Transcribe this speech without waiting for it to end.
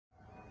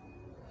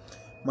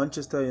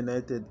Manchester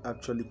United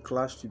actually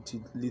clashed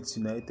with Leeds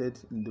United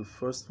in the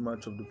first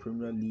match of the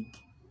Premier League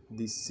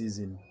this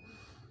season,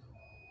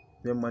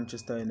 where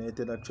Manchester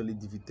United actually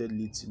defeated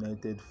Leeds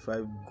United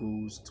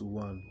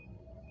 5-1.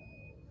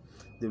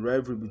 The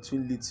rivalry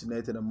between Leeds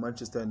United and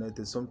Manchester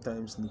United,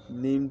 sometimes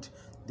nicknamed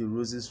the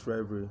Roses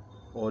rivalry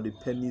or the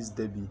Pennies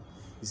Derby,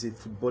 is a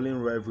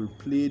footballing rivalry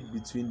played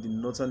between the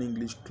Northern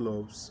English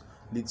clubs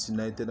Leeds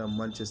United and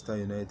Manchester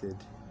United.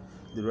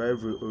 The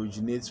rivalry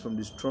originates from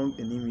the strong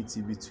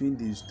enmity between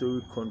the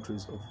historic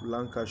countries of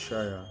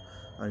Lancashire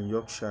and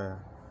Yorkshire,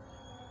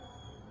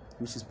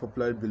 which is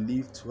popularly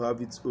believed to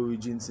have its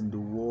origins in the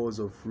Wars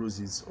of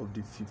Roses of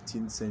the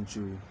 15th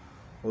century.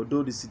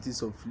 Although the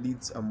cities of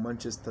Leeds and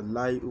Manchester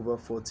lie over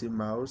 40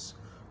 miles,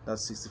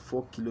 that's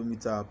 64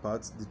 kilometers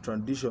apart, the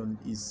tradition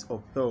is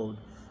upheld,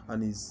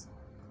 and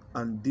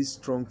this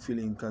strong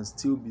feeling can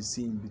still be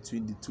seen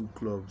between the two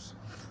clubs.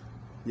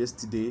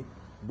 Yesterday,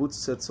 both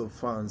sets of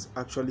fans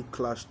actually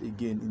clashed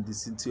again in the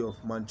city of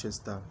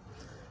Manchester,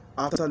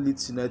 after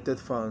Leeds United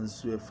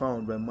fans were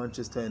found by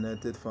Manchester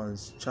United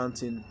fans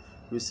chanting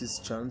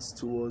racist chants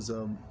towards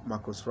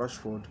Marcus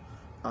Rashford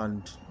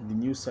and the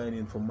new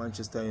signing for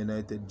Manchester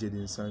United,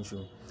 Jadon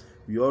Sancho.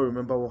 We all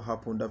remember what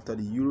happened after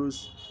the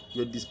Euros,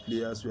 where these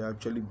players were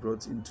actually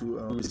brought into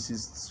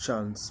racist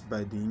chants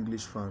by the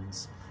English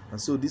fans. And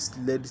so this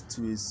led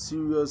to a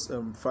serious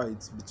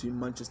fight between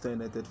Manchester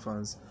United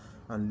fans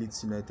and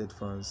Leeds United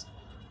fans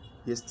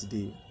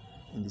yesterday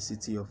in the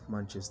city of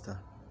Manchester.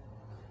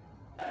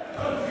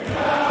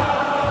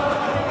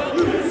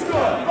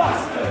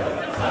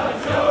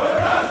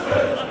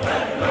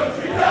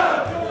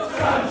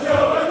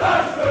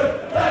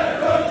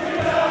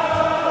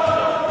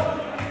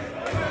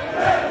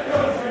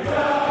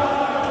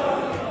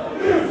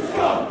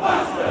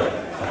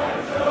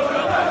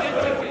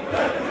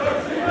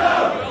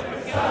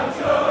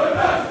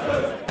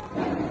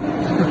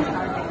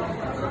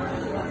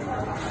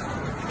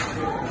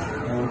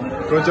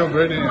 Go jump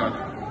right in.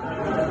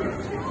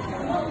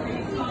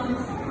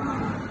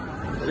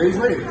 He's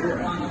late.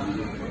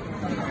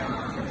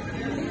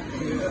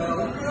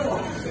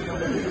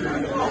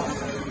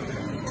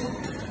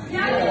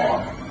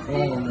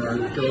 Oh my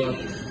God.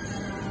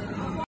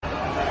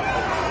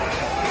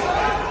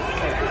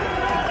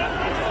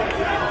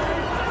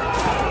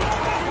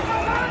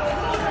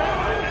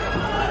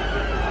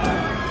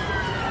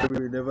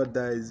 It never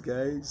dies,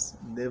 guys.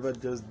 Never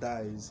just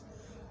dies.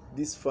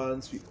 These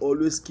fans, we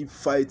always keep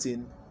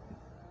fighting.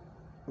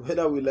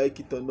 Whether we like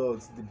it or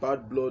not, the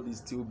bad blood is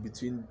still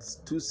between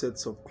two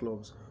sets of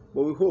clubs.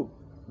 But we hope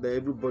that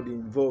everybody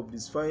involved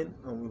is fine,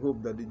 and we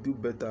hope that they do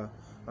better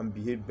and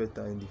behave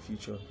better in the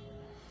future.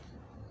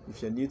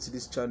 If you're new to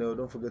this channel,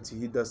 don't forget to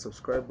hit that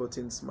subscribe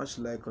button, smash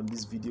like on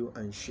this video,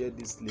 and share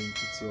this link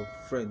with your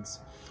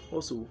friends.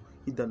 Also,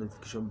 hit that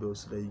notification bell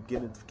so that you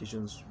get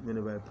notifications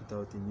whenever I put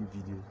out a new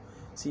video.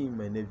 See you in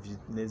my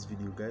next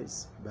video,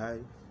 guys.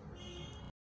 Bye.